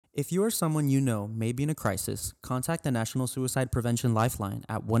If you or someone you know may be in a crisis, contact the National Suicide Prevention Lifeline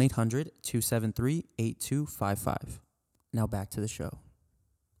at 1-800-273-8255. Now back to the show.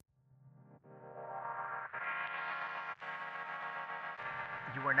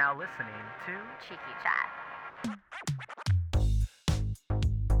 You are now listening to Cheeky Chat.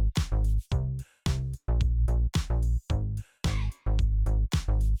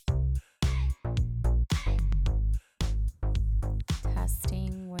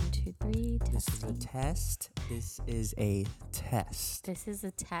 Testing 1, 2, 3. This is a test. This is a test. This is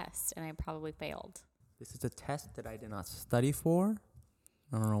a test, and I probably failed. This is a test that I did not study for.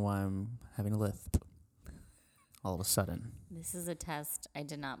 I don't know why I'm having a lisp all of a sudden. This is a test I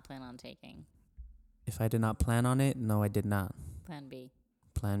did not plan on taking. If I did not plan on it, no, I did not. Plan B.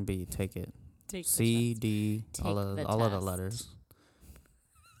 Plan B, take it. Take C, D, Take all of the the test. letters.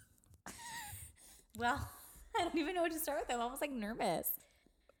 Well, I don't even know what to start with. I'm almost like nervous.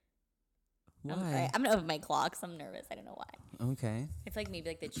 Why? I'm gonna open my clock, so I'm nervous. I don't know why. Okay. I feel like maybe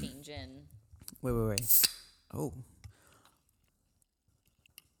like the change in. Wait. Oh.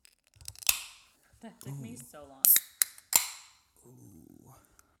 That took me so long.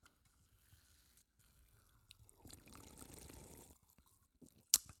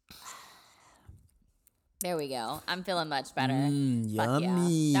 There we go. I'm feeling much better. Fuck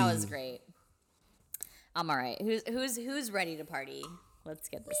Yummy. yeah. That was great. I'm all right. Who's ready to party? Let's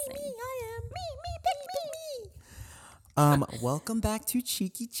get this thing. I am. Welcome back to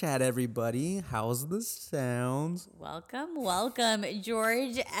Cheeky Chat, everybody. How's the sounds? Welcome.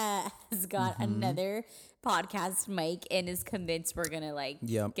 George has got another podcast mic and is convinced we're gonna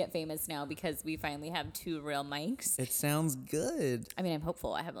get famous now because we finally have 2 real mics. It sounds good. I mean, I'm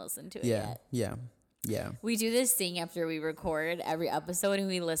hopeful. I haven't listened to it yet. Yeah. We do this thing after we record every episode and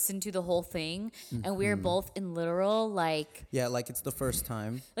we listen to the whole thing and we're both in literal Yeah, like it's the first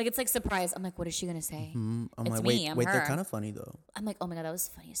time. like it's like surprise. I'm like, what is she gonna say? I'm It's like, me, I'm wait, they're her. kind of funny though. I'm like, oh my God, that was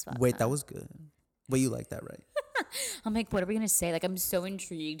funny as fuck. Wait, that was good. Wait, you like that, right? I'm like, what are we gonna say? Like, I'm so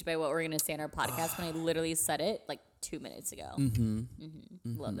intrigued by what we're gonna say on our podcast when I literally said it like 2 minutes ago.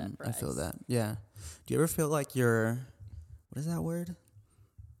 Love that for I us. feel that. Yeah. Do you ever feel like you're, what is that word?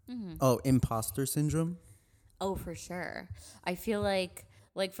 Oh, imposter syndrome? Oh, for sure. I feel like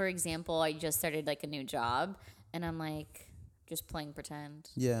for example, I just started like a new job and I'm like just playing pretend.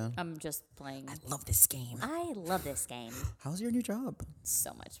 Yeah. I'm just playing. I love this game. I love this game. How's your new job?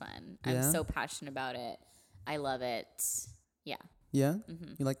 So much fun. Yeah? I'm so passionate about it. I love it. Yeah. Yeah?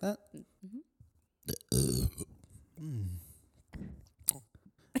 You like that?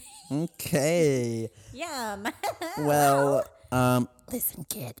 Okay. Yum. Well, listen,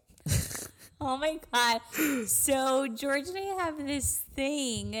 kid. Oh my God. So George and I have this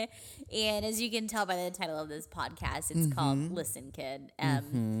thing. And as you can tell by the title of this podcast, it's called Listen, Kid.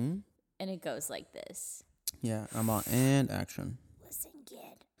 And it goes like this. Yeah, I'm on and action. Listen, kid.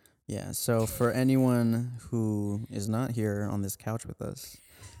 Yeah, so for anyone who is not here on this couch with us,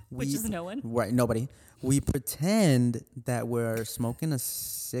 Which is no one. Right, nobody. We pretend that we're smoking a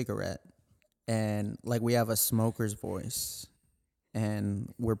cigarette and like we have a smoker's voice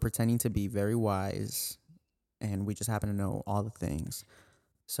and we're pretending to be very wise and we just happen to know all the things.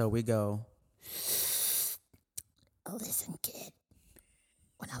 So we go, Oh, listen, kid.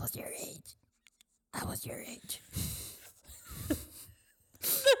 When I was your age, I was your age.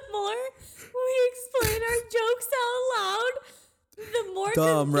 The more we explain our jokes out loud, the more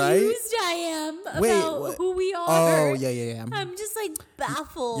Dumb, confused right? I am about what? who we are. Oh, yeah. I'm just like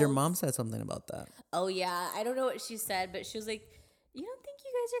baffled. Your mom said something about that. Oh yeah, I don't know what she said, but she was like, "You don't think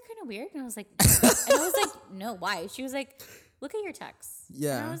you guys are kind of weird?" And I was like, "No, why?" She was like, "Look at your texts."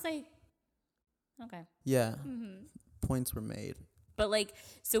 Yeah. And I was like, "Okay." Yeah. Points were made. But like,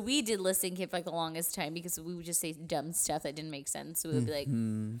 so we did Listen Kid for like the longest time because we would just say dumb stuff that didn't make sense. So we would be like,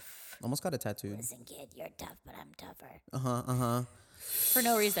 Almost got it tattooed. Listen, kid, you're tough, but I'm tougher. for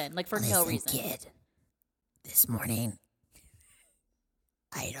no reason, like for no reason. Kid. This morning,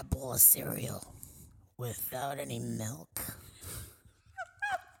 I ate a bowl of cereal without any milk.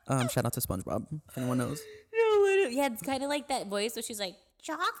 Shout out to SpongeBob, if anyone knows. No, literally. Yeah, it's kind of like that voice where she's like,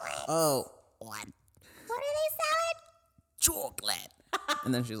 Chocolate? Oh. What? What are they selling? Chocolate.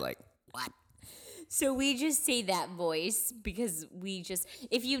 And then she's like, What? so we just say that voice because we just,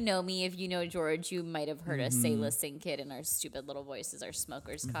 if you know me, if you know George, you might have heard us say Listen Kid in our stupid little voices, our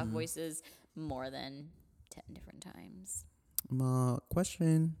smoker's cough voices more than 10 different times.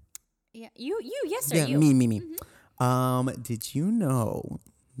 question. Yeah, yes sir, Yeah, you. me. Did you know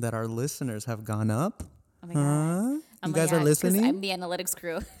that our listeners have gone up? Oh my God. You guys are listening? I'm the analytics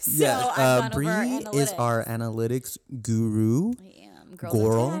crew. So Yes. I've gone Bree over our is analytics. our analytics guru. I am. Girls in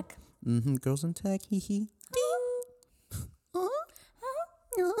Girl. tech. Girls in tech. Hee hee.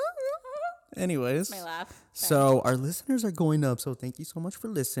 Anyways, My laugh. so our listeners are going up. So thank you so much for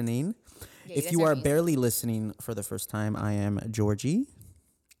listening. Yeah, If guys you are amazing. barely listening for the first time, I am Georgie.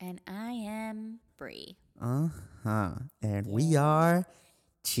 And I am Bree. And we are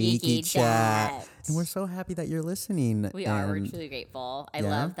Cheeky Cheeky Chat. Chat. And we're so happy that you're listening. We are. We're And truly grateful. I Yeah.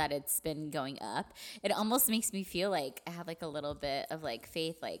 love that it's been going up. It almost makes me feel like I have like a little bit of like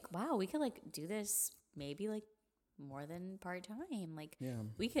faith. Like, wow, we could like do this maybe like more than part time. Like,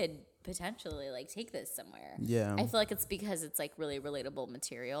 we could potentially like take this somewhere. Yeah. I feel like it's because it's like really relatable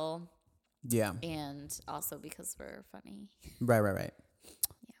material, Yeah. and also because we're funny. Right.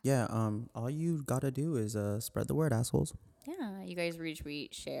 Yeah. All you gotta do is spread the word, assholes. Yeah, you guys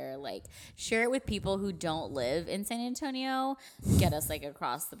retweet, share it with people who don't live in San Antonio. Get us like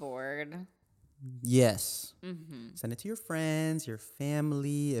across the board. Yes. Send it to your friends, your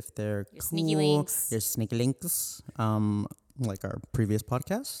family, if they're Your cool. sneaky links. Your sneaky links. Like our previous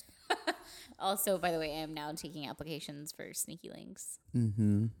podcast. Also, by the way, I am now taking applications for sneaky links.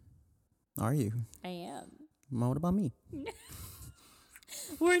 Are you? I am. Well, what about me?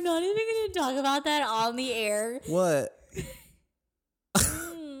 We're not even going to talk about that on the air. What?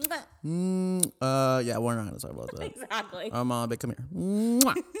 Yeah, we're not gonna talk about that. Exactly. Big, come here.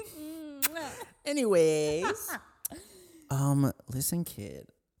 Mwah. Anyways, listen, kid.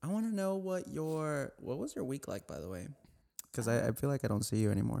 I want to know what was your week like, by the way? Because I feel like I don't see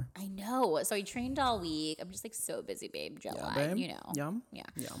you anymore. I know. So I trained all week. I'm just like so busy, babe. Jet lag, babe. you know. Yum. Yeah.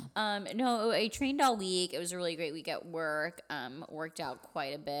 Yum. No, I trained all week. It was a really great week at work. Worked out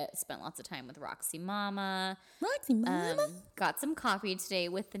quite a bit. Spent lots of time with Roxy Mama. Got some coffee today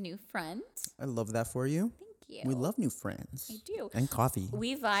with the new friend. I love that for you. Thank you. We love new friends. I do. And coffee.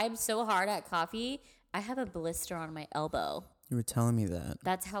 We vibed so hard at coffee. I have a blister on my elbow. You were telling me that.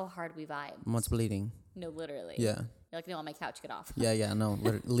 That's how hard we vibe. What's bleeding? No, literally. Yeah. You're like, no, on my couch, get off. Yeah. No,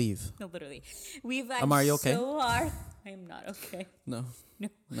 leave. No, literally. We vibed Are you okay? so hard. I am not okay. No.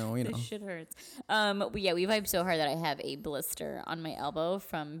 No, you know. this shit hurts. We vibed so hard that I have a blister on my elbow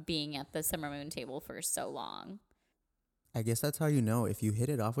from being at the Summer Moon table for so long. I guess that's how you know. If you hit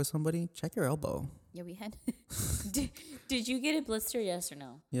it off with somebody, check your elbow. Yeah, we had. Did you get a blister? Yes or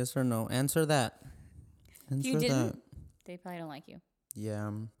no? Yes or no? Answer that. If you didn't, they probably don't like you. Yeah.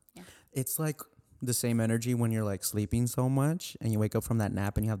 Yeah. It's like the same energy when you're like sleeping so much and you wake up from that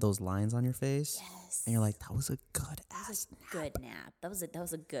nap and you have those lines on your face. Yes. And you're like, that was a good ass. Good nap. That was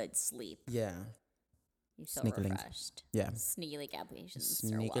a good sleep. Yeah. You so Sneaky link. refreshed. Yeah. Sneaky link applications. are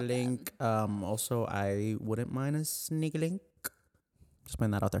Sneaky welcome. link. Also, I wouldn't mind a sneaky link. Just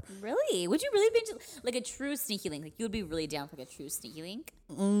putting that out there. Really? Would you really be like a true sneaky link? Like you would be really down for like a true sneaky link?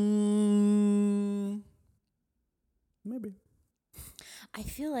 Maybe. I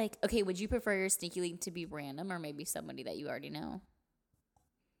feel like, okay, would you prefer your sneaky link to be random or maybe somebody that you already know?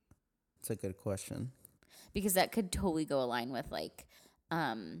 It's a good question. Because that could totally go align with like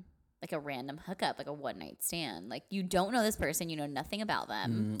a random hookup, like a one night stand. Like you don't know this person, you know nothing about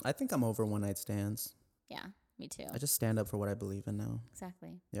them. I think I'm over one night stands. Yeah, me too. I just stand up for what I believe in now.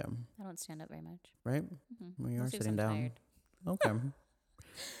 Exactly. Yeah. I don't stand up very much. Right? Well, you are Mostly 'cause sitting I'm down. tired. Okay.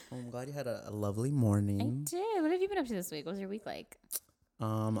 Well, I'm glad you had a lovely I morning. did. What have you been up to this week? What was your week like? A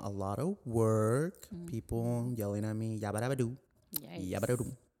lot of work. People yelling at me. Yabba dabba doo. Yikes. Yabba dabba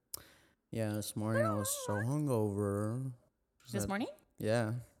doo. Yeah, this morning I was so hungover. Just This had- morning?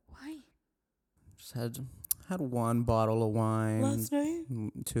 Yeah. Why? Just had one bottle of wine. Last night?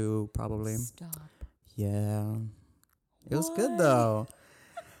 Two probably. Stop. Yeah. It was good though.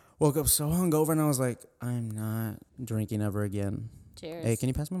 Woke up so hungover and I was like, I'm not drinking ever again. Cheers. Hey, can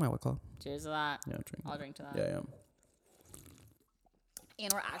you pass me my White Claw? Cheers to that. Yeah, drink. I'll drink to that. Yeah.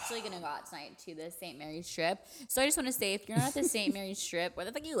 And we're actually going to go out tonight to the St. Mary's Strip. So I just want to say, if you're not at the St. Mary's Strip, where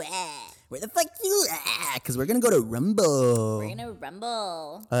the fuck you at? Where the fuck you at? Because we're going to go to Rumble. We're going to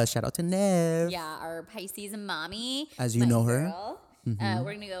rumble. Shout out to Nev. Yeah, our Pisces mommy. As you my know her. girl. We're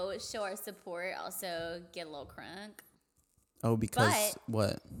going to go show our support. Also, get a little crunk. Oh, because But-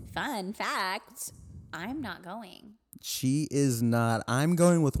 what? Fun fact, I'm not going. She is not. I'm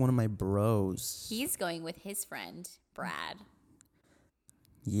going with one of my bros. He's going with his friend, Brad,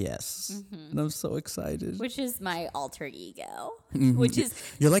 Yes. And I'm so excited. which is my alter ego. Mm-hmm. Which is,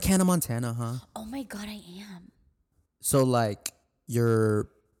 You're like Hannah Montana, huh? oh my God, I am. So, like, your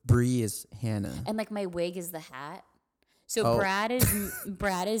Brie is Hannah. And like my wig is the hat. So Oh. Brad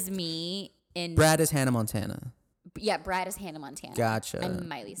is me in Brad is Hannah Montana. Yeah, Brad is Hannah Montana. Gotcha. I'm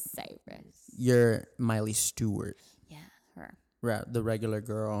Miley Cyrus. You're Miley Stewart, Yeah, her. the regular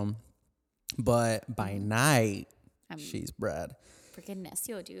girl. But by night, I'm- she's Brad. Freaking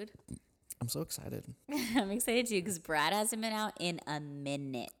Nesio, dude. I'm so excited. I'm excited too because Brad hasn't been out in a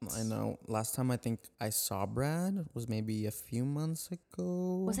minute. I know. Last time I think I saw Brad was maybe a few months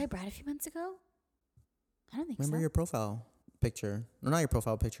ago. Was I Brad a few months ago? I don't think Remember so. your profile picture? No, not your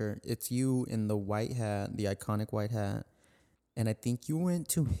profile picture. It's you in the white hat, the iconic white hat. And I think you went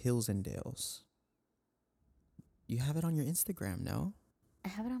to Hills and Dales. You have it on your Instagram, no? I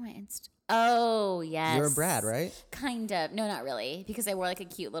have it on my Insta. Oh, yes. You're Brad, right? Kind of. No, not really. Because I wore like a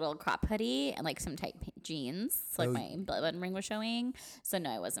cute little crop hoodie and like some tight jeans. So like my belly button ring was showing. So no,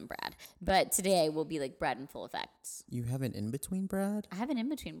 I wasn't Brad. But today I will be like Brad in full effect. You have an in-between Brad? I have an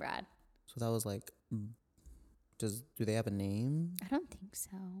in-between Brad. So that was like, do they have a name? I don't think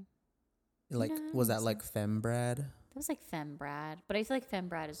so. Like, No, I was don't that think like Femme Brad? That was like Femme Brad. But I feel like Femme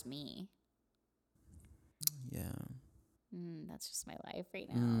Brad is me. Yeah. That's just my life right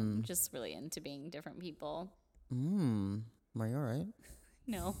now. I'm just really into being different people. Are you all right?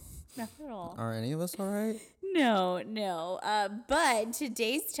 No, not at all. Are any of us all right? No. But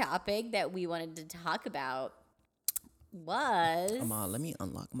today's topic that we wanted to talk about was... Come on, let me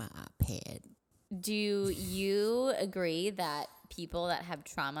unlock my iPad. Do you agree that people that have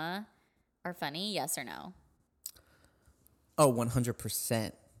trauma are funny? Yes or no? Oh,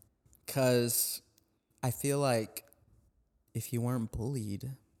 100%. Because I feel like if you weren't bullied,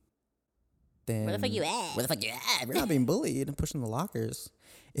 then... Where the fuck you at? Where the fuck you at? We're not being bullied. I'm pushing the lockers.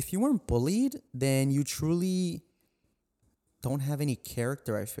 If you weren't bullied, then you truly don't have any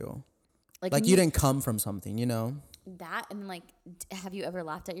character, I feel. Like you didn't come from something, you know? That, and like, have you ever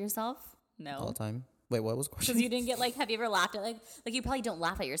laughed at yourself? No. All the time. Wait, what was the question? Because you didn't get like, have you ever laughed at like you probably don't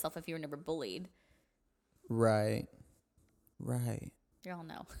laugh at yourself if you were never bullied. Right. You all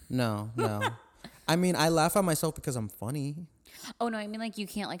know. No. I mean, I laugh at myself because I'm funny. Oh no, I mean like you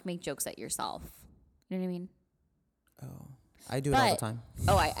can't like make jokes at yourself. You know what I mean? Oh, I do it all the time.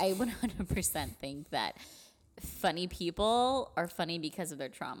 Oh, I 100% think that funny people are funny because of their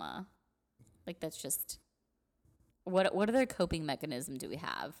trauma. Like that's just what other coping mechanism do we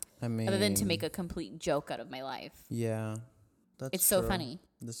have? I mean, other than to make a complete joke out of my life. Yeah, that's It's so true. funny.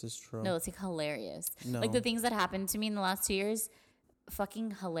 This is true. No, it's like hilarious. No. Like the things that happened to me in the last 2 years,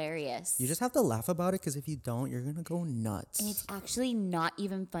 fucking hilarious. You just have to laugh about it because if you don't, you're gonna go nuts. And it's actually not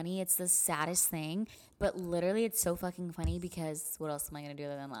even funny. It's the saddest thing. But literally, it's so fucking funny because what else am I going to do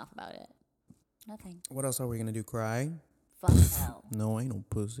other than laugh about it? Nothing. What else are we gonna do? Cry? Fuck hell. No, I ain't no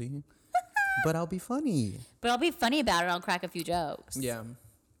pussy. But I'll be funny. But I'll be funny about it. I'll crack a few jokes. Yeah. Mm-hmm.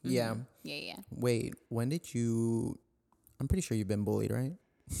 Yeah. Yeah. Wait, when did you... I'm pretty sure you've been bullied, right?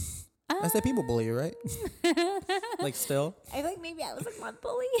 I said people bully you, right? Like still? I feel like maybe I was like one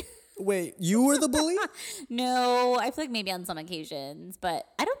bully. Wait, you were the bully? No, I feel like maybe on some occasions, but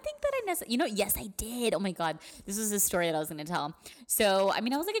I don't think that I necessarily, yes, I did. Oh my God. This was a story that I was going to tell. So, I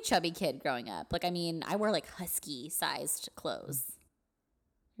mean, I was like a chubby kid growing up. Like, I mean, I wore like husky sized clothes.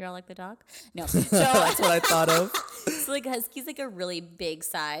 You're all like the dog? No. So, That's what I thought of. so like husky's like a really big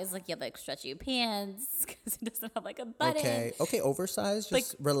size. Like you have like stretchy pants because it doesn't have like a button. Okay, oversized,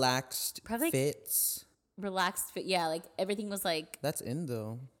 just relaxed probably fits. Relaxed fit. Yeah, like everything was like... That's in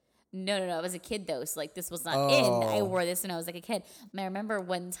though. No. I was a kid though, so like this was not in. I wore this when I was like a kid. And I remember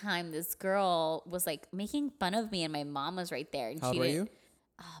one time this girl was like making fun of me, and my mom was right there. And How old were you?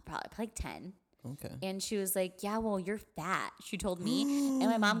 Probably like 10. Okay. And she was like, "Yeah, well, you're fat." She told me, and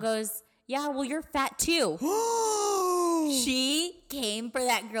my mom goes, "Yeah, well, you're fat too." She came for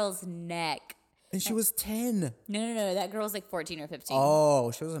that girl's neck. And she was 10. No. That girl was like 14 or 15.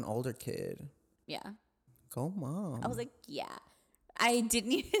 Oh, she was an older kid. Yeah. Go mom. I was like, yeah. I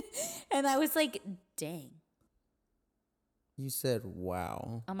didn't even, and I was like, dang. You said,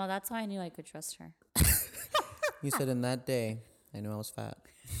 wow. Well, that's how I knew I could trust her. You said in that day, I knew I was fat.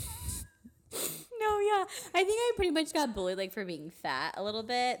 No, yeah. I think I pretty much got bullied like for being fat a little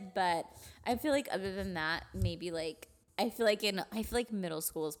bit, but I feel like other than that, maybe like I feel like middle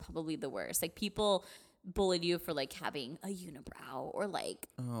school is probably the worst. Like people bullied you for like having a unibrow or like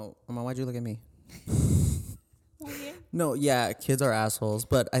Oh, Mama, why'd you look at me? No, yeah, kids are assholes.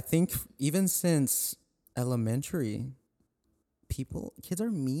 But I think even since elementary, kids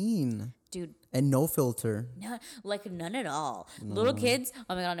are mean. dude, And no filter. no, like none at all. Little kids.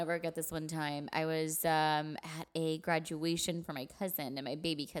 Oh my God, I'll never forget this one time. I was at a graduation for my cousin, and my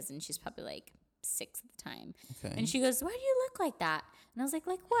baby cousin, she's probably like 6 at the time. Okay. And she goes, "Why do you look like that?" And I was like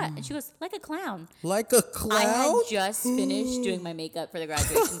what? And she goes, "Like a clown." Like a clown? I had just finished doing my makeup for the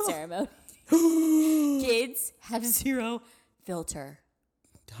graduation ceremony. Kids have zero filter.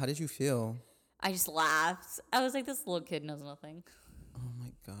 How did you feel? I just laughed. I was like, this little kid knows nothing. Oh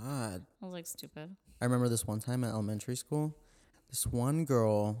my God. I was like, stupid. I remember this one time at elementary school, this one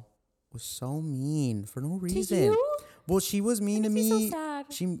girl was so mean for no reason. you? Well, she was mean to makes me me. so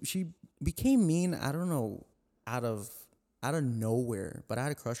sad. She became mean. I don't know, out of nowhere. But I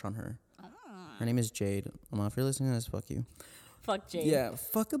had a crush on her. Her name is Jade. If you're listening to this, fuck you. Fuck Jade. Yeah,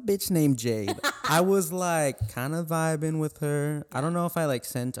 fuck a bitch named Jade. I was like kind of vibing with her. I don't know if I like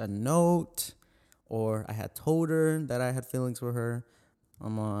sent a note or I had told her that I had feelings for her. I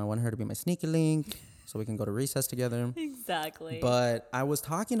wanted her to be my sneaky link so we can go to recess together. Exactly. But I was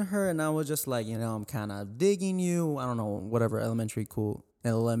talking to her and I was just like, I'm kind of digging you. I don't know, whatever, elementary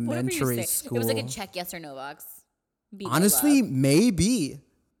Whatever you say. school. It was like a check yes or no box. Be my Honestly, love. maybe.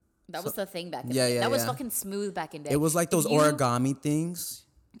 That was the thing back in Yeah, the day. yeah, That was yeah. fucking smooth back in the day. It was like those origami things.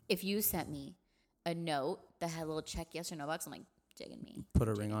 If you sent me a note that had a little check yes or no box, I'm like, digging me. Put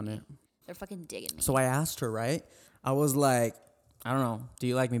a ring on it. They're fucking digging me. So I asked her, right? I was like, I don't know, do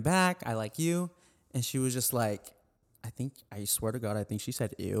you like me back? I like you. And she was just like, I swear to God, I think she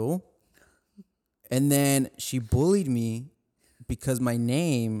said ew. And then she bullied me because my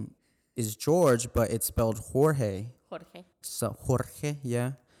name is George, but it's spelled Jorge. Jorge. So Jorge,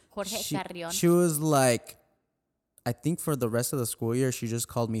 yeah. Jorge Carrion. She was like, I think for the rest of the school year, she just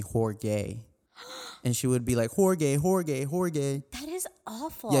called me Jorge. And she would be like, Jorge, Jorge, Jorge. That is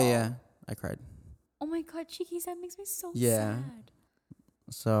awful. Yeah. I cried. Oh my God, Cheekies, that makes me so Yeah. sad.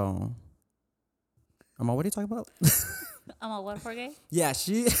 So, what are you talking about? I'm a what, Jorge? Yeah,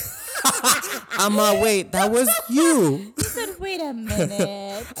 she. Wait, that was you. I said, wait a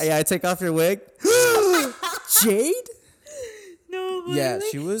minute. Yeah, I take off your wig. Jade? No, Yeah, literally?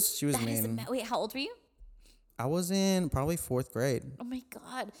 she was That is mean. wait, how old were you? I was in probably 4th grade. Oh my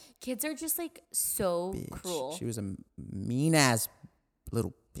God. Kids are just like so Bitch. cruel. She was a mean ass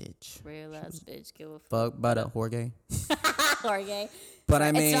little bitch. Real ass bitch. Give a Fuck, but Jorge. Jorge. But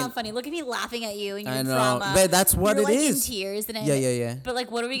I mean, It's not funny. Look at me laughing at you and your I know, drama. but that's what You're it like is. in tears. And Yeah. But like,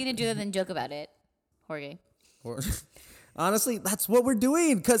 what are we going to do other than joke about it? Jorge. Honestly, that's what we're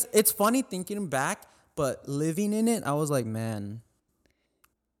doing. Because it's funny thinking back, but living in it, I was like, man,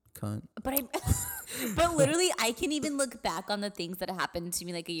 cunt. But but literally, I can even look back on the things that happened to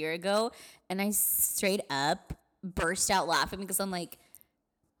me like a year ago, and I straight up burst out laughing because I'm like,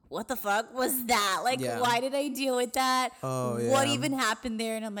 what the fuck was that? Like, Yeah. why did I deal with that? Oh, What yeah. even happened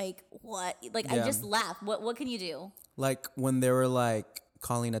there? And I'm like, what? Like, I Yeah. just laugh. What can you do? Like when they were like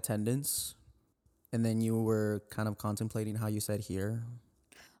calling attendance and then you were kind of contemplating how you said here.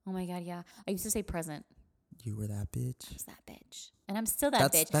 Oh my God, yeah. I used to say present. You were that bitch. I was that bitch. And I'm still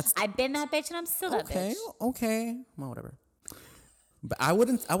that bitch. I've been that bitch and I'm still that bitch. Okay. Well, whatever. But I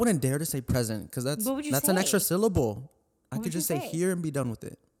wouldn't dare to say present because that's What would you an extra say? syllable. I What could would you just say say? here and be done with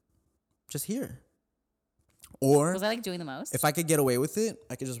it. Just here. Or Was I like doing the most? if I could get away with it,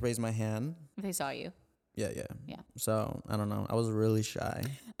 I could just raise my hand. If they saw you. Yeah. Yeah. So I don't know. I was really shy.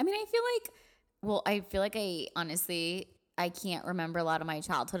 I mean, I feel like I honestly, I can't remember a lot of my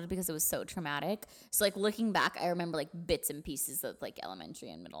childhood because it was so traumatic. So like looking back, I remember like bits and pieces of like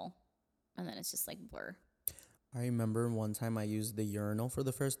elementary and middle. And then it's just like blur. I remember one time I used the urinal for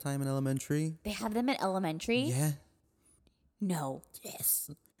the first time in elementary. They have them at elementary? Yeah. No. Yes.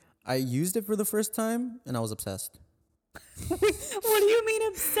 I used it for the first time and I was obsessed. What do you mean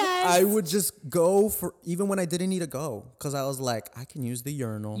obsessed? I would just go for even when I didn't need to go because I was like, I can use the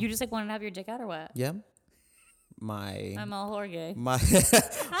urinal. You just like wanted to have your dick out or what? Yeah. My I'm all Jorge. my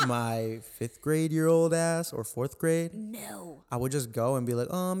 5th grade year old ass or 4th grade. No. I would just go and be like,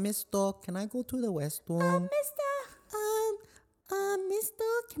 mister, can I go to the restroom?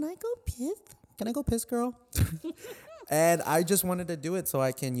 Mister, can I go piss? Can I go piss, girl? And I just wanted to do it so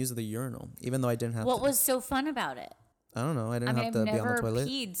I can use the urinal, even though I didn't have What to. was so fun about it? I don't know. I I didn't mean, have I've to be on the never toilet.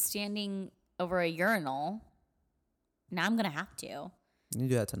 peed standing over a urinal. Now I'm going to have to. You can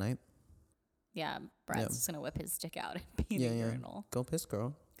do that tonight. Yeah, Brad's Yeah. just going to whip his dick out and pee in a urinal. Go piss,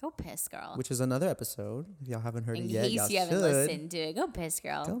 girl. Go piss, girl. Which is another episode. If y'all haven't heard In it yet, case y'all you haven't should. listened to it, go piss,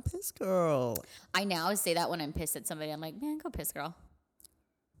 girl. Go piss, girl. I now say that when I'm pissed at somebody. I'm like, man, go piss, girl.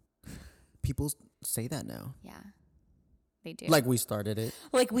 People say that now. Yeah, they do. Like we started it.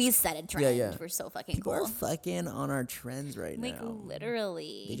 Like we set a trend. yeah. We're so fucking People cool. are fucking on our trends right Like now.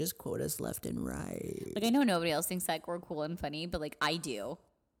 literally. They just quote us left and right. Like I know nobody else thinks that we're cool and funny, but like I do.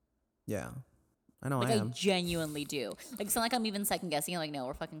 Yeah. I know Like I I am. genuinely do. Like it's not like I'm even second guessing. I'm like, no,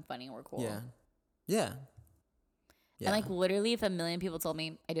 we're fucking funny and we're cool. Yeah. Yeah. Yeah. And like literally, if a million people told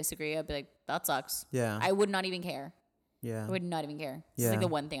me I disagree, I'd be like, that sucks. yeah. I would not even care. yeah. I would not even care. This is Yeah. like the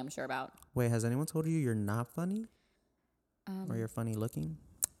one thing I'm sure about. Wait, has anyone told you you're not funny? Um, Or you're funny looking?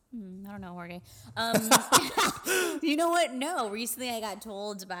 I don't know, Jorge. You know what? No, recently I got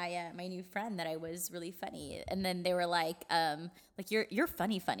told by my new friend that I was really funny, and then they were like you're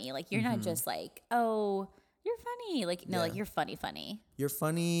funny, like you're not just like, oh, you're funny, like no, like Yeah. you're funny. You're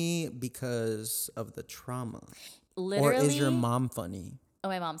funny because of the trauma. Literally, Or is your mom funny? oh,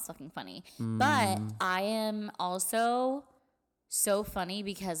 my mom's fucking funny, but I am also so funny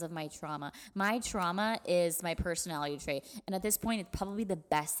because of my trauma. My trauma is my personality trait. And at this point, it's probably the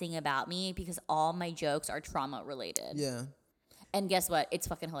best thing about me because all my jokes are trauma related. Yeah. And guess what? It's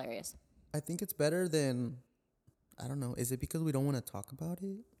fucking hilarious. I think it's better than, I don't know. Is it because we don't want to talk about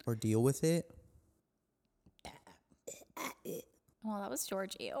it or deal with it? Well, that was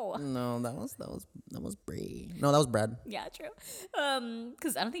George. Ew. No, that was Bree. No, that was Brad. Yeah, true.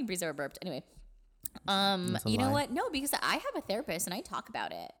 Because I don't think Bree's ever burped. Anyway. That's a You know lie. what? No, because I have a therapist and I talk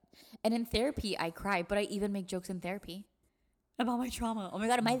about it. And in therapy, I cry, but I even make jokes in therapy about my trauma. Oh my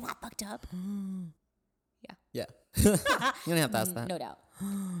God, am I that fucked up? Yeah. You don't have to ask that. No doubt.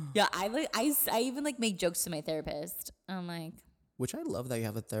 Yeah, I even like make jokes to my therapist. I'm like, Which I love that you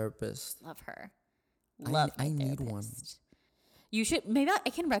have a therapist. love her. I- Love I my need therapist. one. You should, maybe I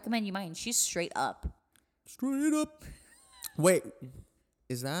can recommend you mine. She's straight up. Straight up. Wait,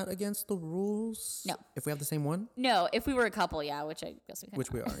 is that against the rules? No. If we have the same one? No, if we were a couple, yeah, which I guess we kind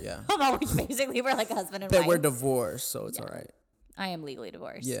Which we are, yeah. of which basically we're like husband and But wife. we're divorced, so it's Yeah. all right. I am legally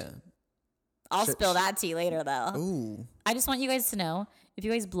divorced. Yeah. I'll Sh- spill that tea later though. Ooh. I just want you guys to know, if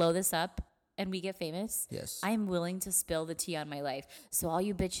you guys blow this up and we get famous, Yes. I am willing to spill the tea on my life. So all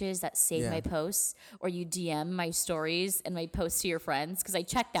you bitches that save Yeah. my posts or you DM my stories and my posts to your friends, because I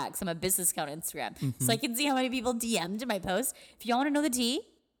check that because I'm a business account on Instagram. Mm-hmm. So I can see how many people DM'd my post. If y'all want to know the tea,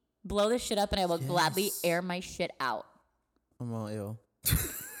 blow this shit up and I will gladly Yes. air my shit out. I'm all ill.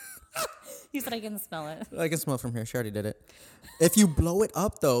 You said I can smell it. I can smell it from here. She already did it. If you blow it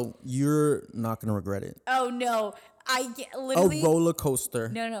up, though, you're not going to regret it. Oh no. A Literally. roller coaster.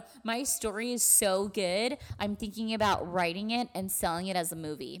 No. My story is so good. I'm thinking about writing it and selling it as a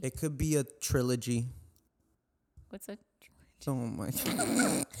movie. It could be a trilogy. What's a Oh my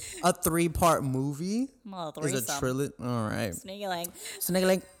God. A 3-part movie well, is threesome? a trilogy. All right. Sniggling.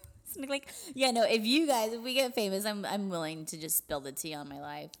 Sniggling. Yeah, no, if we get famous, I'm willing to just spill the tea on my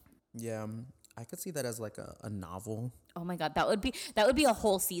life. Yeah. I could see that as like a novel. Oh my God, that would be a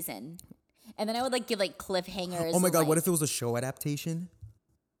whole season. And then I would like give like cliffhangers. Oh my and, God. like, What if it was a show adaptation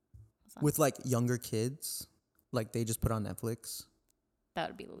that? with like younger kids? Like they just put on Netflix. that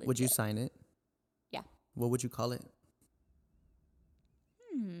would be legit. Would you sign it? Yeah. What would you call it?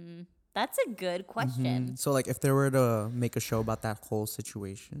 That's a good question. So like if they were to make a show about that whole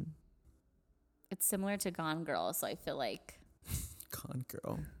situation. It's similar to Gone Girl, so I feel like Con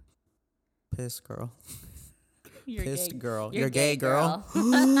girl. Piss girl. you're Pissed gay. girl. You're You're gay, girl.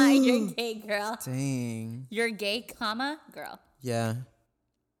 You're gay, girl. Dang. You're gay, comma, girl. Yeah.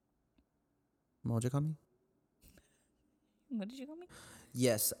 What would you call me? What did you call me?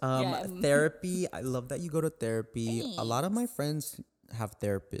 Yes. Yeah. Therapy. I love that you go to therapy. A lot of my Thanks. friends have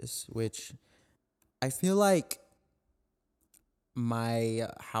therapists, which I feel like my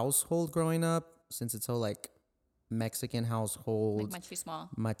household growing up, since it's so like Mexican household, Like much too small.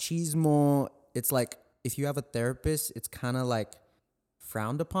 machismo, it's like if you have a therapist, it's kind of like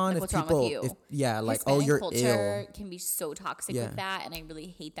frowned upon. Like, if what's wrong people, with you? if like, Hispanic you're culture ill. can be so toxic Yeah. with that, and I really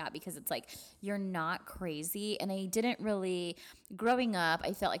hate that because it's like you're not crazy. And I didn't really growing up.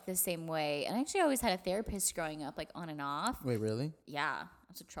 I felt like the same way, and I actually always had a therapist growing up, like on and off. Wait, really? Yeah,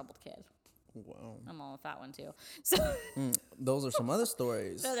 I was a troubled kid. Wow. I'm all with that one too. So, Those are some other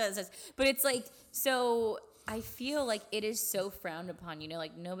stories. but it's like so. I feel like it is so frowned upon. You know,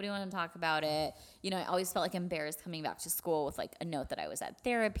 like nobody want to talk about it. You know, I always felt like embarrassed coming back to school with like a note that I was at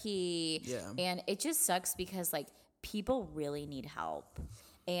therapy. Yeah. And it just sucks because like people really need help.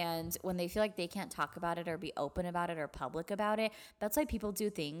 And when they feel like they can't talk about it or be open about it or public about it, that's why people do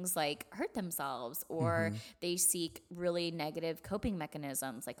things like hurt themselves or they seek really negative coping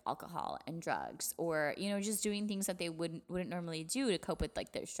mechanisms like alcohol and drugs or, you know, just doing things that they wouldn't normally do to cope with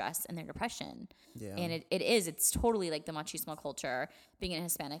like their stress and their depression. Yeah. And it's totally like the machismo culture. Being in a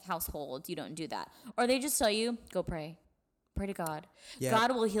Hispanic household, you don't do that. Or they just tell you, go pray. Pray to God. Yeah.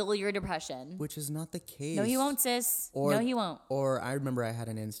 God will heal your depression. Which is not the case. No, he won't, sis. Or- no, he won't. Or I remember I had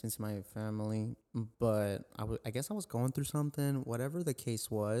an instance in my family, but I guess I was going through something, whatever the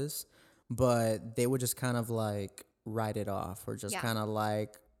case was, but they would just kind of like write it off or just Yeah. kind of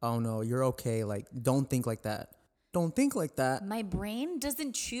like, oh no, you're okay. Like, don't think like that. Don't think like that. My brain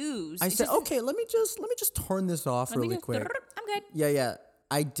doesn't choose. I It said, just- okay, let me just turn this off let me really just- quick. I'm good. Yeah.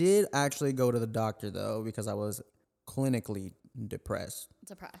 I did actually go to the doctor though because I was clinically depressed.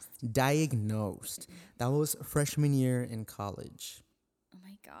 Diagnosed. That was freshman year in college. Oh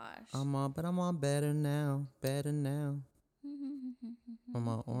my gosh. I'm all better now.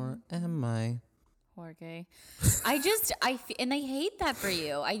 Or am I? Jorge. And I hate that for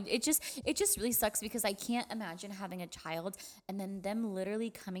you. It just really sucks because I can't imagine having a child and then them literally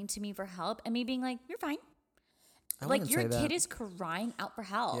coming to me for help and me being like, you're fine. I Like wouldn't your say that. kid is crying out for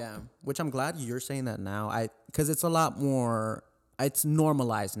help. Yeah, which I'm glad you're saying that now. Because it's a lot more. It's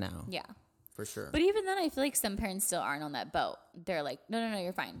normalized now. Yeah. For sure. But even then, I feel like some parents still aren't on that boat. They're like, no,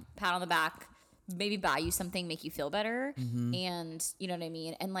 you're fine. Pat on the back, maybe buy you something, make you feel better. And you know what I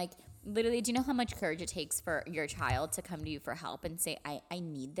mean? And like, literally, do you know how much courage it takes for your child to come to you for help and say, I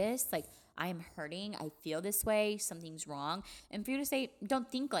need this? Like, I'm hurting. I feel this way. Something's wrong. And for you to say, don't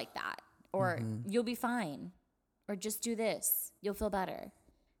think like that. Or you'll be fine. Or just do this. You'll feel better.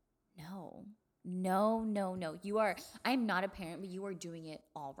 No. I'm not a parent, but you are doing it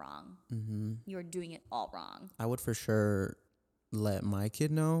all wrong. You are doing it all wrong. I would for sure let my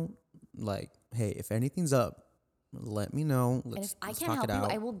kid know, like, hey, if anything's up, let me know. And if I let's can't talk help it you,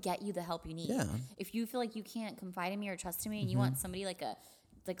 out. I will get you the help you need. Yeah. If you feel like you can't confide in me or trust in me and you want somebody like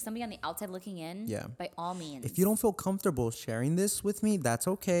somebody on the outside looking in, Yeah. by all means. If you don't feel comfortable sharing this with me, that's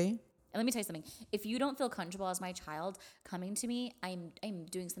okay. And let me tell you something. If you don't feel comfortable as my child coming to me, I'm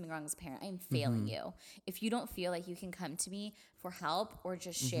doing something wrong as a parent. I'm failing you. If you don't feel like you can come to me for help or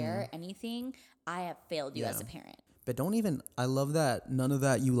just share anything, I have failed you as a parent. But don't even, I love that none of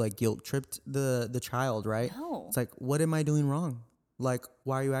that you like guilt tripped the child, right? No. It's like, what am I doing wrong? Like,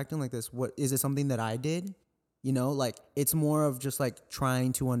 why are you acting like this? What is it something that I did? You know, like it's more of just like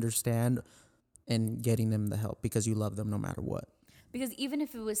trying to understand and getting them the help because you love them no matter what. Because even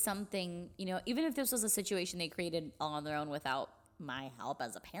if it was something, even if this was a situation they created all on their own without my help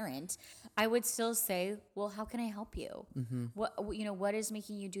as a parent, I would still say, well, how can I help you? What is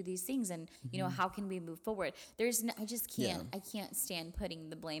making you do these things? And, how can we move forward? I just can't, I can't stand putting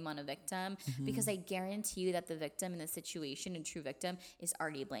the blame on a victim because I guarantee you that the victim in the situation, a true victim, is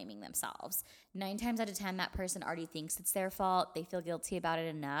already blaming themselves. 9 times out of 10, that person already thinks it's their fault. They feel guilty about it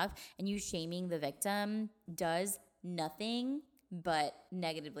enough. And you shaming the victim does nothing but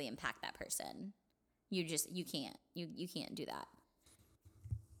negatively impact that person. You can't do that.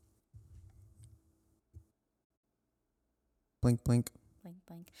 Blink, blink. Blink,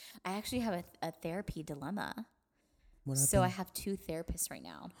 blink. I actually have a therapy dilemma. What So I have 2 therapists right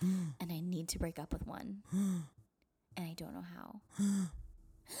now, and I need to break up with one, and I don't know how.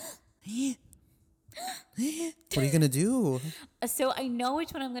 What are you gonna do? So I know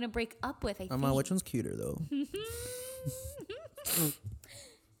which one I'm gonna break up with. I think. Which one's cuter though?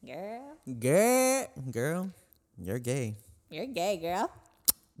 Girl, you're gay. You're gay, girl.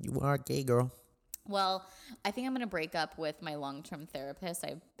 You are gay, girl. Well, I think I'm going to break up with my long-term therapist.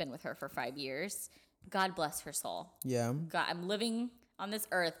 I've been with her for 5 years. God bless her soul. Yeah. God, I'm living on this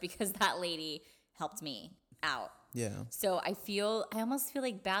earth because that lady helped me out. Yeah. So I almost feel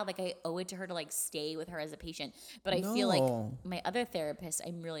like bad, like I owe it to her to like stay with her as a patient. But I feel like No. my other therapist,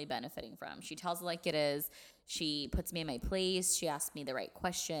 I'm really benefiting from. She tells it like it is. She puts me in my place. She asks me the right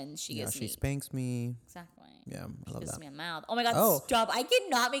questions. She spanks me. Exactly. Yeah, I love Kisses that. me on the mouth. Oh my God, Oh. stop. I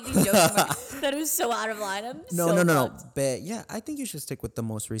cannot make these jokes anymore. That is so out of line. I'm No. pumped. But yeah, I think you should stick with the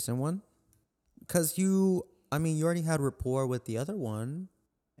most recent one. Because you already had rapport with the other one.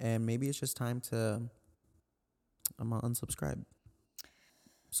 And maybe it's just time to unsubscribe,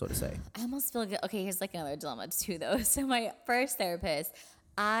 so to say. I almost feel good. Okay, here's like another dilemma too, though. So my first therapist,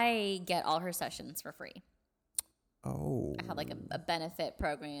 I get all her sessions for free. Oh. I have like a benefit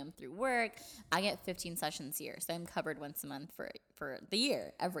program through work. I get 15 sessions a year, so I'm covered once a month for the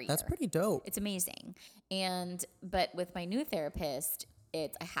year, every year. That's pretty dope. It's amazing. But with my new therapist,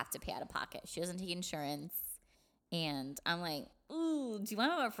 I have to pay out of pocket. She doesn't take insurance. And I'm like, ooh, do you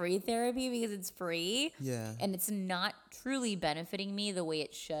want a free therapy because it's free? Yeah. And it's not truly benefiting me the way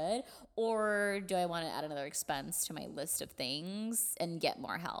it should? Or do I want to add another expense to my list of things and get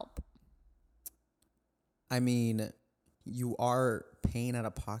more help? I mean, you are paying out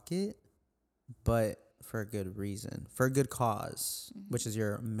of pocket, but for a good reason, for a good cause, which is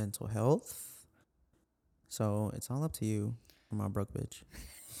your mental health. So it's all up to you. I'm a broke bitch.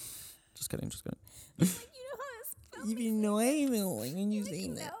 Just kidding. You know how this You know, I even like when you say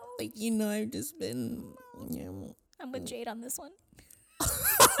that. Like, I've just been. I'm with Jade on this one.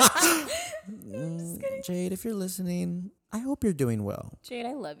 Jade, if you're listening, I hope you're doing well. Jade,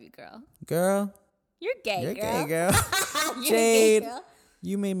 I love you, girl. Girl, You're gay, you're girl. gay, girl. You're Jade, gay, girl.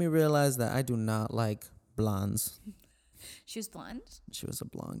 you made me realize that I do not like blondes. She was blonde. She was a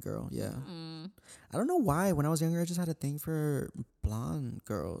blonde girl. Yeah. I don't know why. When I was younger, I just had a thing for blonde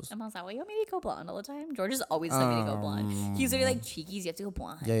girls. I'm also like, you want me to go blonde all the time? George is always telling me to go blonde. He's really like, cheekies, you have to go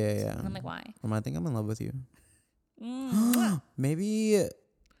blonde. Yeah. And I'm like, why? I think I'm in love with you. Maybe.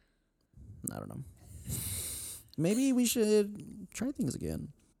 I don't know. Maybe we should try things again.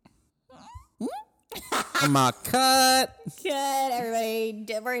 My cut. Good, everybody.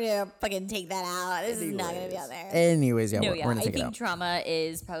 We're gonna fucking take that out. This is not gonna be out there. Anyways, yeah, No, we're yeah. gonna I take it think out. trauma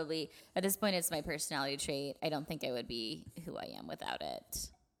is probably at this point it's my personality trait. I don't think I would be who I am without it.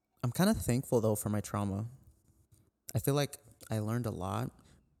 I'm kind of thankful though for my trauma. I feel like I learned a lot.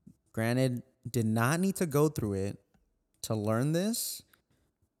 Granted, did not need to go through it to learn this,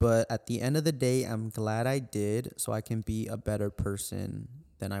 but at the end of the day, I'm glad I did so I can be a better person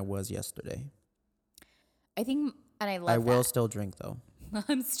than I was yesterday. I think, and I love I will that. still drink though.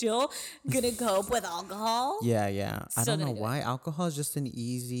 I'm still gonna cope with alcohol. Yeah. I Still don't know gonna do why. Alcohol is just an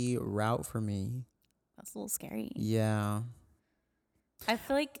easy route for me. That's a little scary. Yeah. I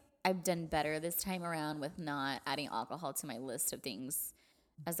feel like I've done better this time around with not adding alcohol to my list of things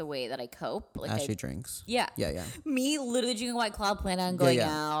as a way that I cope. Like Ashley drinks. yeah. Yeah. Me literally drinking White Claw, plan on going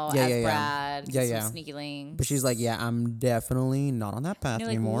out Yeah, as yeah. Brad, Yeah, get yeah. some sneaky links. But she's like, yeah, I'm definitely not on that path No,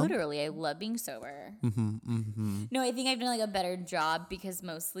 like anymore. literally, I love being sober. No, I think I've done like a better job because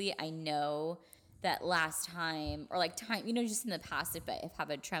mostly I know that last time or like time, just in the past, if I have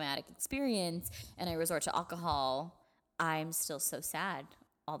a traumatic experience and I resort to alcohol, I'm still so sad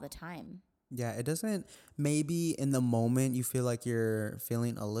all the time. Yeah, it doesn't. Maybe in the moment you feel like you're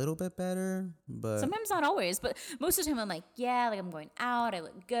feeling a little bit better, but Sometimes not always, but most of the time I'm like, yeah, like I'm going out, I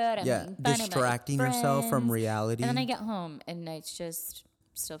look good, I'm yeah, having fun, distracting I'm out with yourself from friends. reality. And then I get home and it's just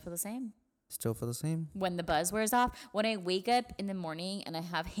still feel the same. Still feel the same. When the buzz wears off, when I wake up in the morning and I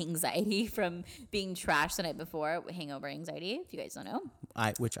have anxiety from being trashed the night before, hangover anxiety, if you guys don't know,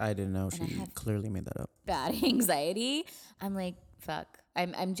 Which I didn't know. She clearly made that up. bad anxiety, I'm like, fuck.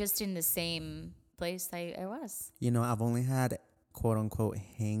 I'm just in the same place I was. I've only had quote unquote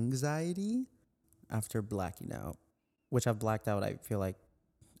anxiety after blacking out, which I've blacked out, I feel like,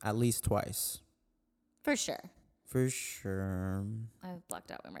 at least twice. For sure. For sure. I've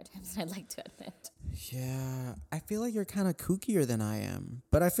blacked out way more times than I'd like to admit. Yeah. I feel like you're kind of kookier than I am,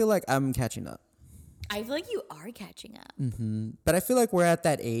 but I feel like I'm catching up. I feel like you are catching up. But I feel like we're at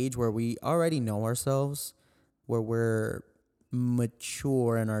that age where we already know ourselves, where we're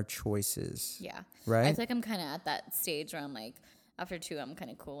mature in our choices. Yeah. Right? I feel like I'm kind of at that stage where I'm like, after 2, I'm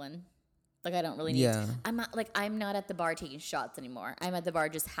kind of cooling. Like, I don't really need Yeah. I'm not at the bar taking shots anymore. I'm at the bar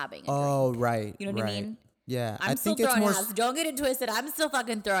just having a Oh, drink. right. You know what I right. mean? Yeah. I'm I still think it's throwing more. ass. Don't get it twisted. I'm still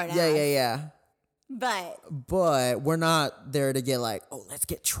fucking throwing ass. Yeah. But, But we're not there to get like, oh, let's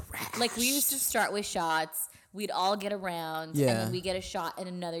get trashed. like, we used to start with shots. We'd all get around, Yeah. and then we get a shot and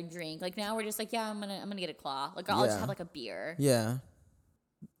another drink. Like now, we're just like, yeah, I'm gonna get a claw. Like I'll just Yeah. have like a beer. Yeah.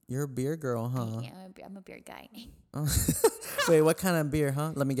 You're a beer girl, huh? Yeah, I'm a beer guy. Wait, what kind of beer,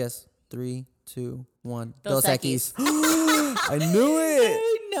 huh? Let me guess. 3, 2, 1. Dos Equis. I knew it.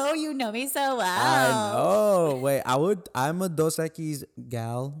 I know you know me so well. I know. Wait, I'm a Dos Equis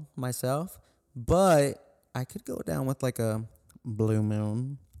gal myself, but I could go down with like a Blue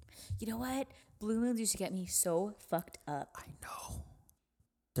Moon. You know what? Blue Moons used to get me so fucked up. I know.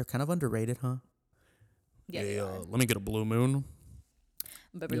 They're kind of underrated, huh? Yeah, they are. let me get a Blue Moon.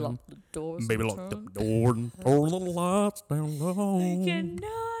 Baby, lock the doors. Baby, and lock the turn. door and turn the lights down low. I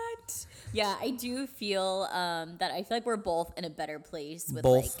cannot. Yeah, I do feel that I feel like we're both in a better place with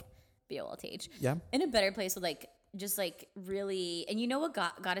Both. like BOLTH. Yeah. In a better place with like just like really, and you know what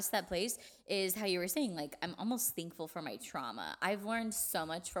got us to that place is how you were saying, like, I'm almost thankful for my trauma. I've learned so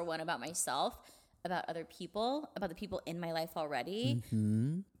much, for one, about myself, about other people, about the people in my life already.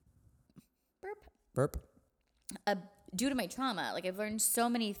 Burp. Due to my trauma, like I've learned so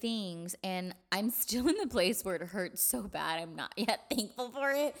many things, and I'm still in the place where it hurts so bad. I'm not yet thankful for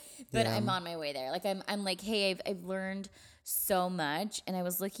it, but Yeah. I'm on my way there. Like I'm like, hey, I've learned so much, and I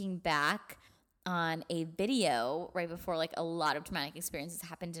was looking back on a video right before like a lot of traumatic experiences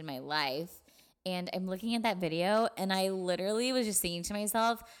happened in my life, and I'm looking at that video, and I literally was just thinking to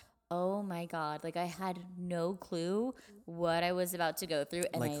myself, oh my God, like I had no clue what I was about to go through.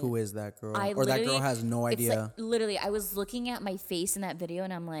 And Like, who is that girl? I Or that girl literally- has no it's idea. like, literally, I was looking at my face in that video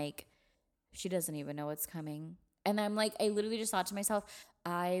and I'm like, she doesn't even know what's coming. And I'm like, I literally just thought to myself,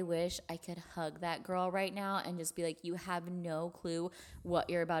 I wish I could hug that girl right now and just be like, you have no clue what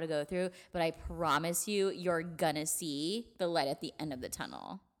you're about to go through, but I promise you, you're gonna see the light at the end of the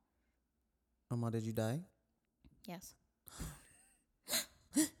tunnel. Mama, did you die? Yes.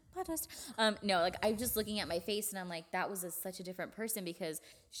 plot twist. No, like I'm just looking at my face and I'm like, that was such a different person because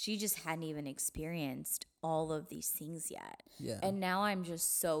she just hadn't even experienced all of these things yet. Yeah. And now I'm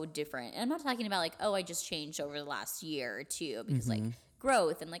just so different. And I'm not talking about like, oh, I just changed over the last year or two because like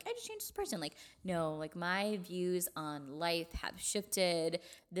growth and like I just changed as a person. Like, no, like my views on life have shifted.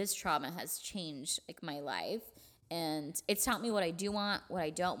 This trauma has changed like my life. And it's taught me what I do want, what I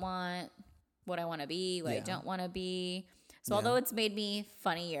don't want, what I want to be, what I don't want to be. So although it's made me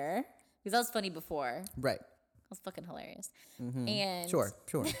funnier, because I was funny before. Right. I was fucking hilarious. And Sure.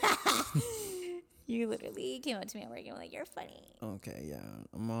 you literally came up to me at work and were like, you're funny. Okay,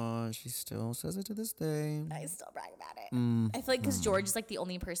 yeah. She still says it to this day. I still brag about it. I feel like because George is like the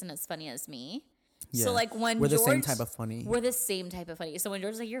only person as funny as me. Yeah. So like when we're the George, same type of funny. We're the same type of funny. So when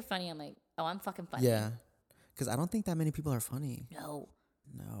George's like, you're funny, I'm like, oh, I'm fucking funny. Yeah. Because I don't think that many people are funny. No.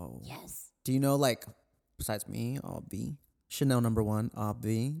 Yes. Do you know, like, besides me, Obvi, Chanel #1,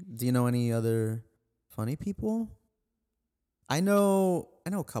 Obvi, do you know any other funny people? I know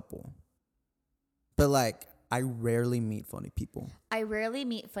a couple. But, like, I rarely meet funny people. I rarely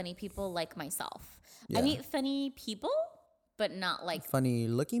meet funny people like myself. Yeah. I meet funny people, but not like Funny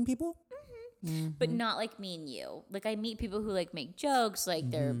looking people? but not like me and you. Like I meet people who like make jokes, like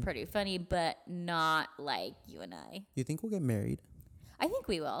they're pretty funny, but not like you and I. You think we'll get married? I think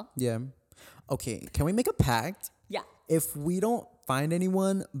we will. Yeah. Okay, can we make a pact? Yeah. If we don't find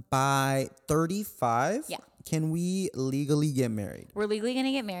anyone by 35, can we legally get married? We're legally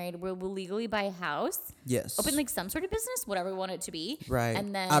gonna get married. We'll legally buy a house. Yes. Open like some sort of business, whatever we want it to be. Right.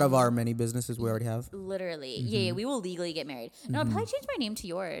 And then out of our many businesses we already have. literally. Yeah, we will legally get married. No, I'll probably change my name to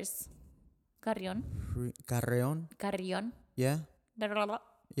yours. Carrion. Carreon? Carrion. Yeah. 100%.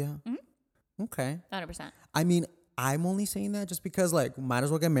 Yeah. Okay. Like I mean, I'm only saying that just because, like, might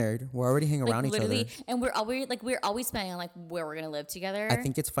as well get married. We're already hanging around each other. And we're always planning on like where we're gonna live together. I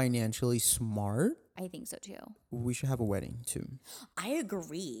think it's financially smart. I think so too. We should have a wedding too. I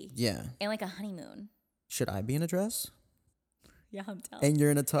agree. Yeah. And like a honeymoon. Should I be in a dress? Yeah, I'm down. And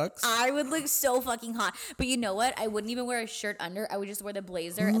you're in a tux? I would look so fucking hot. But you know what? I wouldn't even wear a shirt under. I would just wear the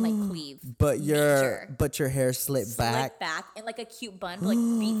blazer and like cleave. But Major. your hair slicked back. And like a cute bun for like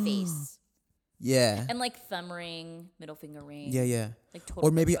beat face. Yeah. And like thumb ring, middle finger ring. Yeah. Like total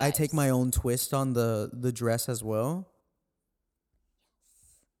Or maybe good I take vibes. my own twist on the dress as well.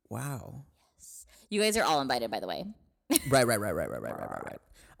 Wow. You guys are all invited, by the way. Right.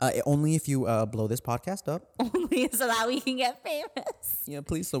 Only if you blow this podcast up. Only so that we can get famous. Yeah,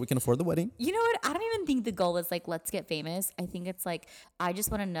 please, so we can afford the wedding. You know what? I don't even think the goal is like, let's get famous. I think it's like, I just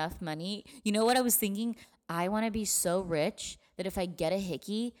want enough money. You know what I was thinking? I want to be so rich that if I get a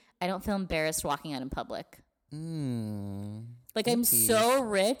hickey, I don't feel embarrassed walking out in public. Like, I'm so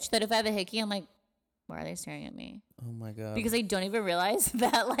rich that if I have a hickey, I'm like, why are they staring at me? Oh my God. Because I don't even realize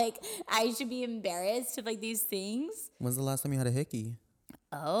that, like, I should be embarrassed of, like, these things. When's the last time you had a hickey?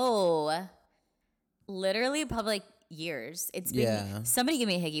 Oh, literally probably like years. It's been, Yeah. somebody give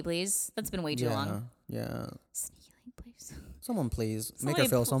me a hickey, please. That's been way too long. Yeah. Sneaky link, please. Someone please make Somebody her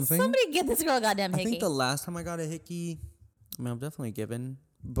feel something. Somebody get this girl a goddamn I hickey. think the last time I got a hickey, I mean, I'm definitely given.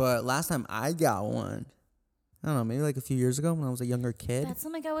 But last time I got one, I don't know, maybe like a few years ago when I was a younger kid. That's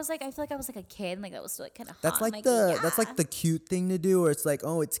something I was like, I feel like I was like a kid and like that was still like kind of hot. That's I'm like that's yeah. like the cute thing to do, where it's like,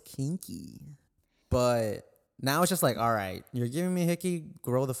 oh, it's kinky. But now it's just like, all right, you're giving me a hickey,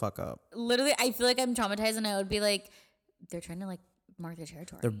 grow the fuck up. Literally, I feel like I'm traumatized and I would be like, they're trying to like mark their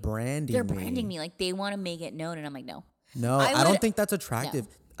territory. They're branding They're branding me. Like they want to make it known and I'm like, no. No, I don't think that's attractive.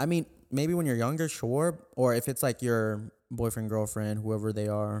 I mean, maybe when you're younger, sure. Or if it's like your boyfriend, girlfriend, whoever they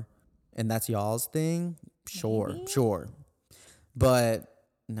are, and that's y'all's thing, sure. But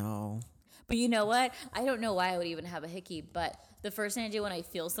no. But you know what? I don't know why I would even have a hickey, but the first thing I do when I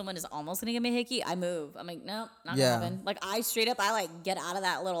feel someone is almost gonna give me a hickey, I move. I'm like, no, not gonna happen. Like I straight up, I like get out of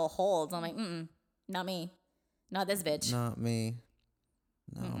that little hold. I'm like, not me, not this bitch. Not me.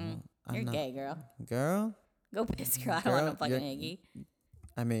 No, You're I'm not. gay, girl. Girl? Go piss, girl. I don't want no Girl, fucking you're- hickey.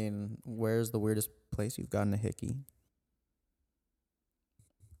 I mean, where's the weirdest place you've gotten a hickey?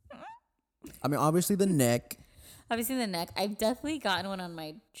 I mean, obviously the neck. Obviously the neck. I've definitely gotten one on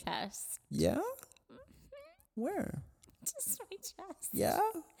my chest. Yeah? Where? Just my chest. Yeah?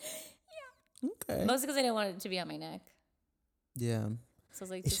 Okay. Mostly because I didn't want it to be on my neck. Yeah. So I was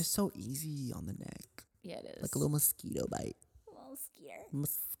like, It's just so easy on the neck. yeah, it is. Like a little mosquito bite. little scared.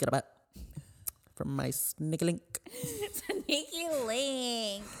 Mosquito bite. From my sneaky link. Sneaky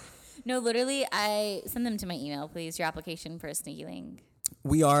link. No, literally, I send them to my email, please. Your application for a sneaky link.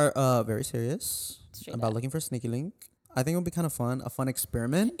 We are very serious Straight about up. looking for a sneaky link. I think it would be kind of fun, a fun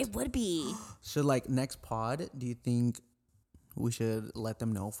experiment. It would be. So, like, next pod, do you think We should let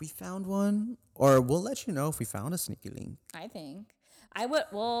them know if we found one, or we'll let you know if we found a sneaky link. I think I would.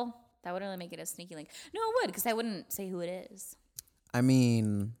 Well, that wouldn't really make it a sneaky link. No, it would, because I wouldn't say who it is. I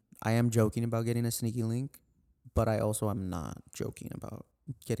mean, I am joking about getting a sneaky link, but I also am not joking about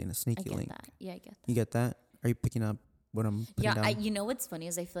getting a I sneaky get link. that. Yeah, I get that. You get that? Are you picking up what I'm putting Yeah, down? you know what's funny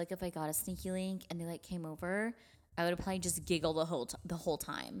is I feel like if I got a sneaky link and they like came over, I would probably just giggle the whole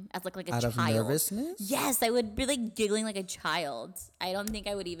time as like a Out child. of nervousness? Yes, I would be like giggling like a child. I don't think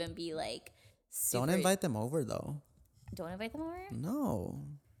I would even be like super. Don't invite them over though. Don't invite them over. No.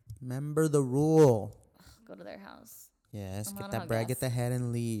 Remember the rule. Go to their house. Yes, I'm get not that how bread, guess. get the head,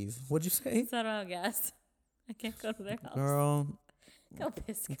 and leave. What'd you say? I don't know, guess. I can't go to their house. Girl, Go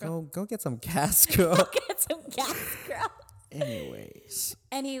piss, girl. go get some gas, girl. Get some gas, girl. Anyways,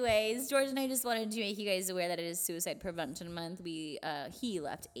 George and I just wanted to make you guys aware that it is Suicide Prevention Month. He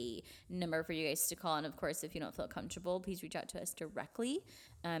left a number for you guys to call, and of course, if you don't feel comfortable, please reach out to us directly.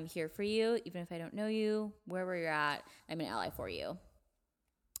 I'm here for you, even if I don't know you, wherever you're at. I'm an ally for you.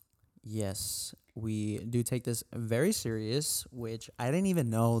 yes, we do take this very serious, which I didn't even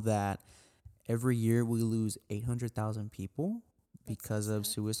know that every year we lose 800,000 people because of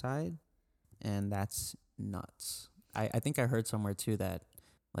suicide, and that's nuts. I think I heard somewhere too that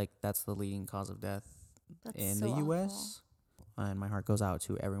like that's the leading cause of death That's in so the awful. US. And my heart goes out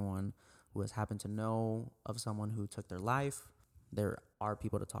to everyone who has happened to know of someone who took their life. There are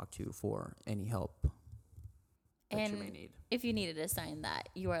people to talk to for any help that you may And need. if you needed a sign that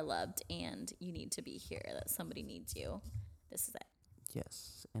you are loved and you need to be here, that somebody needs you, this is it.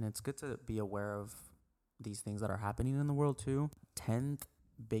 Yes, and it's good to be aware of these things that are happening in the world too. 10th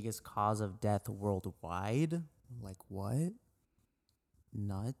biggest cause of death worldwide. Like what?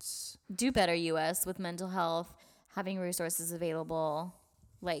 Nuts. Do better, US, with mental health, having resources available.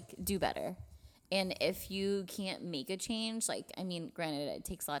 Like, do better. And if you can't make a change, like, I mean, granted, it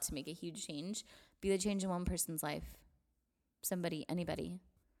takes a lot to make a huge change. Be the change in one person's life. Somebody, anybody.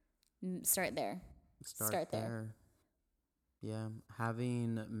 Start there. Start there. Yeah,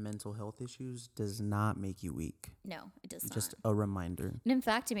 having mental health issues does not make you weak. No, it does not. Just a reminder. And in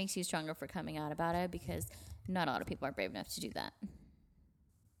fact, it makes you stronger for coming out about it, because not a lot of people are brave enough to do that.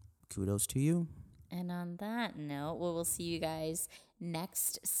 Kudos to you. And on that note, we'll see you guys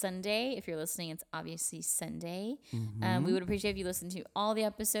next Sunday. If you're listening, it's obviously Sunday. We would appreciate if you listen to all the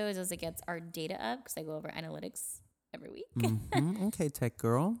episodes as it gets our data up, because I go over analytics every week. Mhm. Okay, tech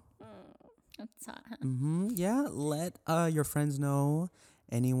girl. That's hot, huh? Yeah, let your friends know.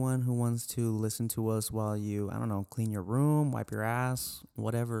 Anyone who wants to listen to us while you, I don't know, clean your room, wipe your ass,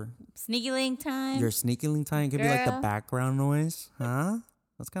 whatever. Sneaky link time. Your sneaky link time could be like the Girl. background noise. Huh?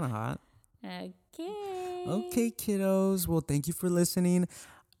 That's kind of hot. Okay. Okay, kiddos. Well, thank you for listening.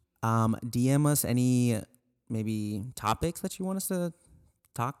 DM us any maybe topics that you want us to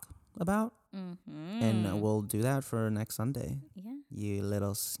talk about, and we'll do that for next Sunday. Yeah. You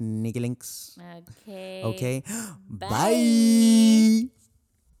little sneaky links. Okay. Okay. Bye. Bye.